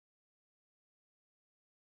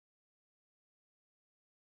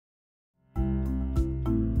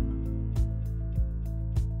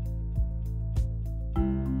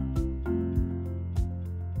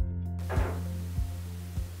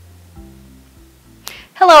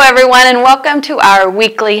Hello everyone and welcome to our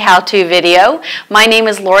weekly how-to video. My name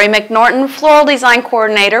is Lori McNorton, Floral Design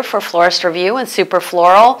Coordinator for Florist Review and Super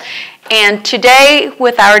Floral. And today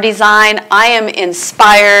with our design, I am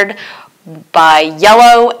inspired by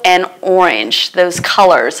yellow and orange, those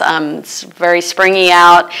colors. It's very springy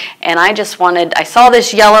out and I saw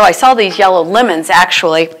these yellow lemons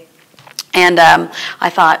actually, and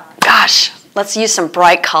I thought, gosh, let's use some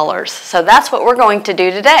bright colors. So that's what we're going to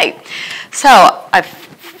do today. So I've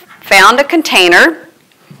found a container,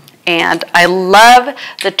 and I love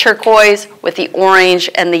the turquoise with the orange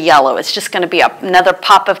and the yellow. It's just going to be another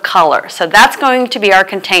pop of color. So that's going to be our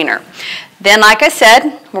container. Then, like I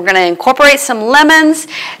said, we're going to incorporate some lemons,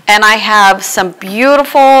 and I have some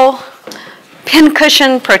beautiful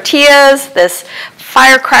Pincushion Proteas, this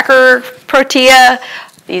firecracker Protea,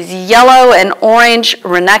 these yellow and orange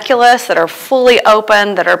Ranunculus that are fully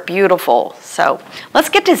open, that are beautiful. So let's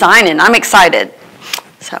get designing. I'm excited.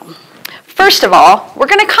 So first of all, we're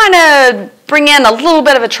going to kind of bring in a little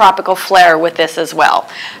bit of a tropical flair with this as well.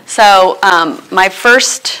 So my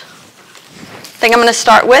first thing I'm going to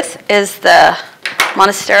start with is the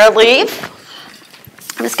Monstera leaf.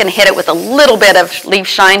 I'm just going to hit it with a little bit of leaf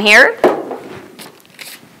shine here.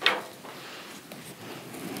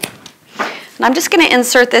 And I'm just going to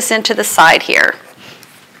insert this into the side here.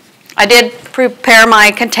 I did prepare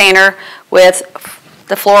my container with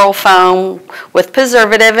the floral foam with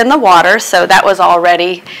preservative in the water, so that was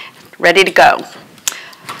already ready to go.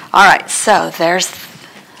 All right, so there's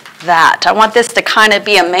that. I want this to kind of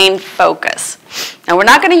be a main focus. Now we're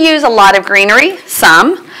not going to use a lot of greenery,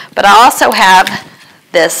 some, but I also have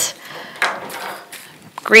this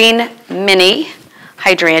green mini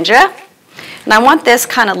hydrangea, and I want this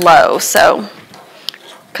kind of low, so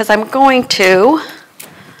because I'm going to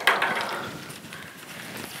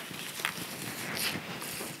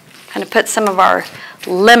kind of put some of our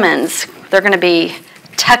lemons, they're going to be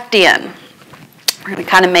tucked in. We're going to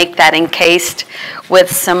kind of make that encased with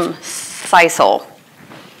some sisal.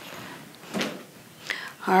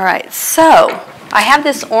 All right, so I have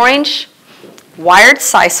this orange wired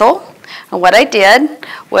sisal, and what I did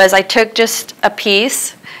was I took just a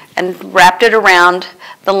piece and wrapped it around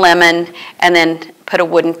the lemon and then put a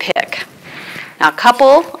wooden pick. Now a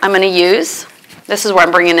couple I'm going to use. This is where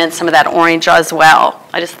I'm bringing in some of that orange as well.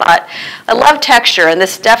 I just thought, I love texture, and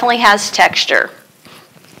this definitely has texture.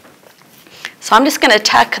 So I'm just going to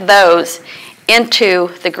tuck those into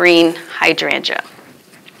the green hydrangea.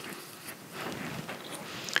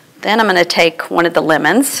 Then I'm going to take one of the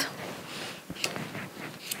lemons,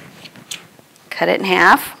 cut it in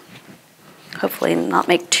half, hopefully not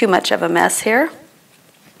make too much of a mess here,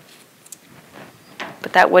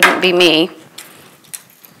 but that wouldn't be me.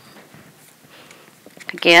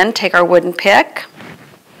 Again, take our wooden pick.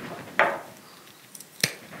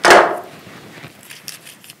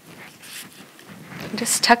 And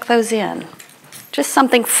just tuck those in. Just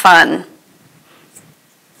something fun.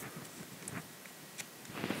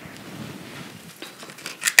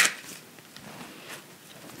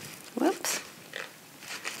 Whoops.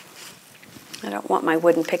 I don't want my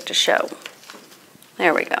wooden pick to show.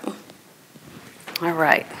 There we go. All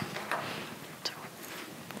right.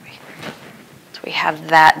 We have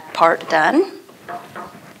that part done.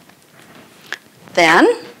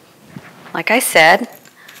 Then, like I said,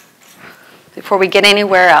 before we get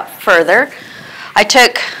anywhere out further, I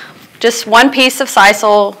took just one piece of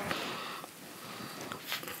sisal,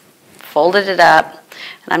 folded it up,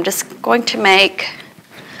 and I'm just going to make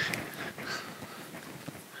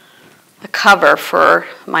a cover for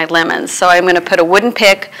my lemons. So I'm going to put a wooden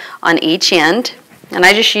pick on each end, and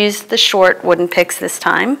I just used the short wooden picks this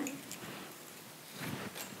time.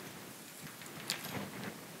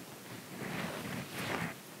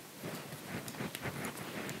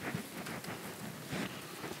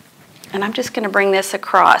 And I'm just going to bring this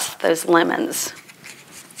across those lemons.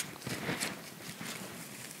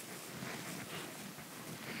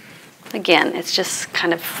 Again, it's just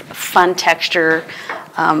kind of fun texture,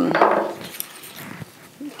 and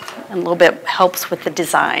a little bit helps with the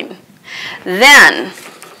design. Then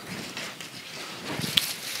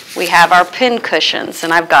we have our pincushions,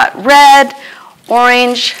 and I've got red,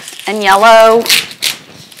 orange, and yellow.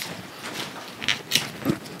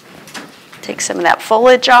 Take some of that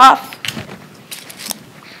foliage off.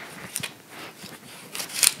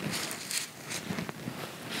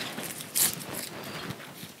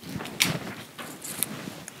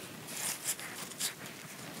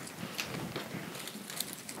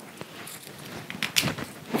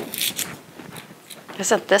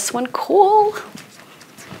 Isn't this one cool?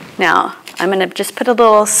 Now, I'm going to just put a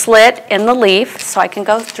little slit in the leaf so I can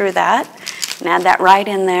go through that. And add that right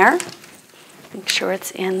in there. Make sure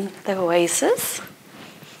it's in the oasis.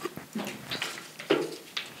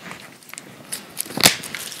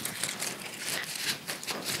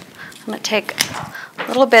 I'm going to take a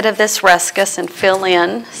little bit of this ruscus and fill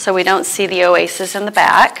in so we don't see the oasis in the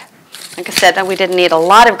back. Like I said, we didn't need a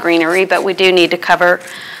lot of greenery, but we do need to cover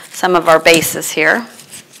some of our bases here.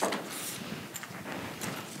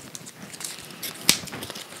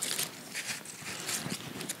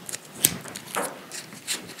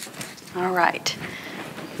 All right,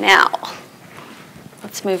 now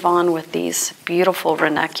let's move on with these beautiful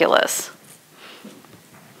ranunculus.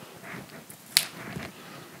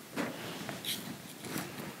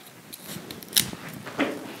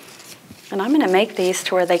 And I'm going to make these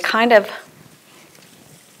to where they kind of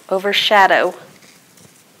overshadow.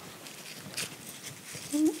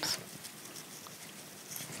 Oops.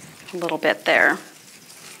 A little bit there.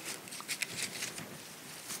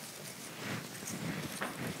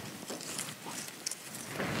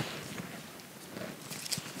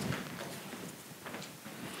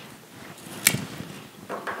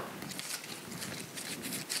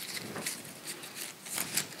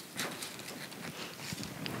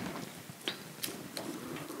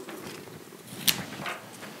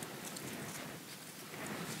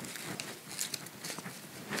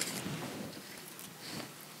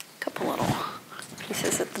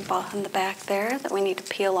 In the back there that we need to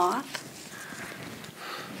peel off.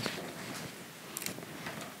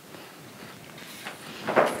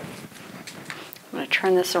 I'm going to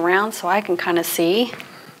turn this around so I can kind of see.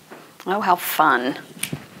 Oh, how fun.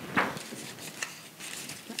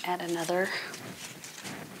 Add another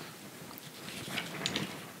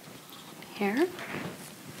here.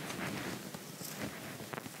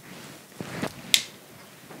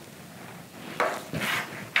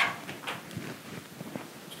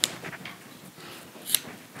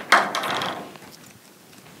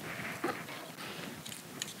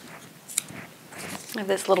 Of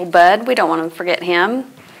this little bud, we don't want to forget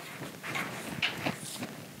him.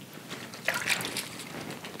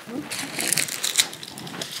 Okay.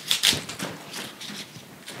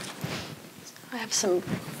 I have some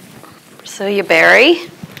Brasilia berry.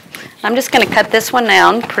 I'm just going to cut this one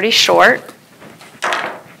down pretty short.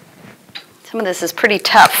 Some of this is pretty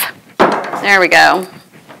tough. There we go.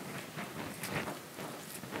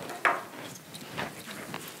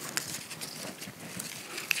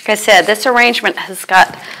 Like I said, this arrangement has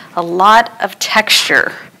got a lot of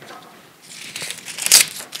texture.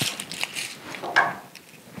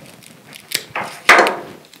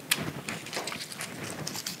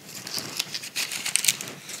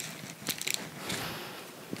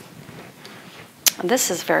 And this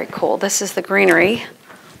is very cool. This is the greenery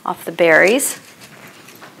off the berries.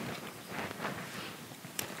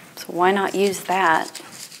 So why not use that?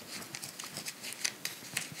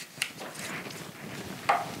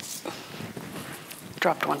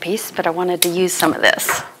 Dropped one piece, but I wanted to use some of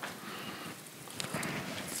this.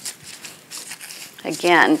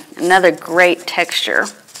 Again, another great texture.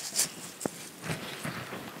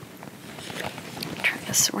 Turn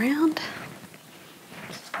this around.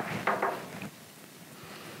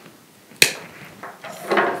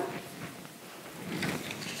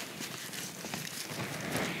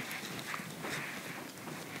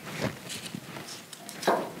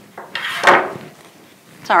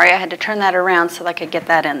 Sorry, I had to turn that around so I could get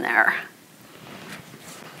that in there.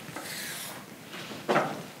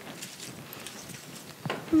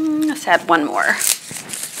 Let's add one more.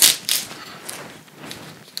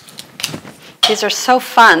 These are so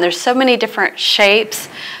fun. There's so many different shapes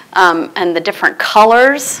and the different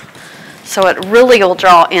colors, so it really will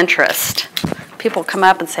draw interest. People come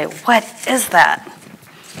up and say, "What is that?"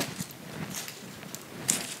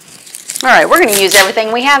 All right, we're going to use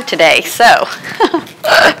everything we have today, so.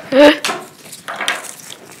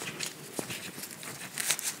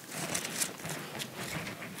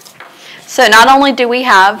 So not only do we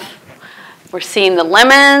have, we're seeing the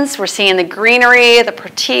lemons, we're seeing the greenery, the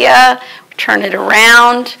protea, we turn it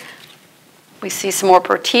around, we see some more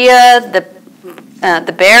protea,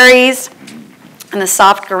 the berries, and the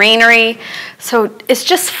soft greenery. So it's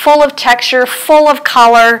just full of texture, full of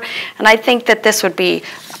color, and I think that this would be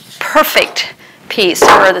perfect piece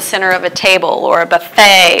for the center of a table or a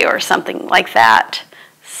buffet or something like that.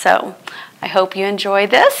 So I hope you enjoy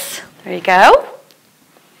this. There you go.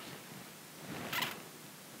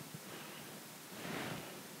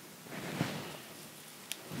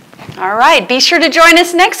 All right, be sure to join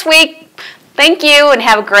us next week. Thank you and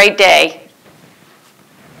have a great day.